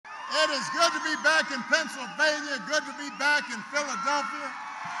It is good to be back in Pennsylvania, good to be back in Philadelphia.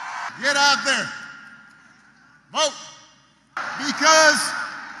 Get out there. Vote.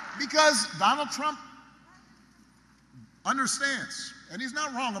 Because Donald Trump understands, and he's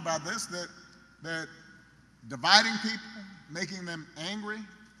not wrong about this, that dividing people, making them angry,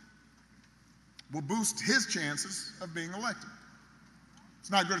 will boost his chances of being elected.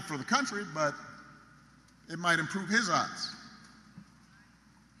 It's not good for the country, but it might improve his odds.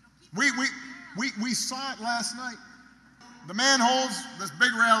 We saw it last night. The man holds this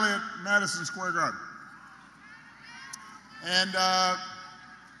big rally at Madison Square Garden. And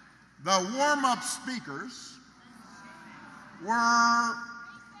the warm-up speakers were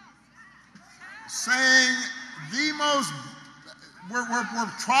saying the most, we're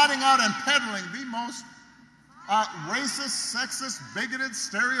trotting out and peddling the most racist, sexist, bigoted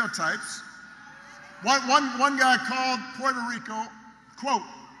stereotypes. One guy called Puerto Rico, quote,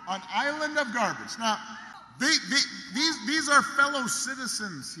 an island of garbage. Now, these are fellow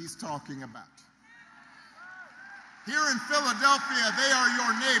citizens he's talking about. Here in Philadelphia, they are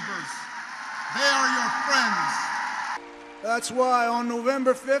your neighbors. They are your friends. That's why on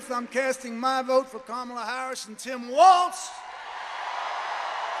November 5th, I'm casting my vote for Kamala Harris and Tim Walz.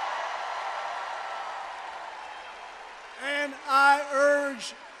 And I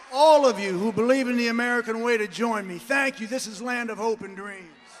urge all of you who believe in the American way to join me. Thank you. This is Land of Hope and Dreams.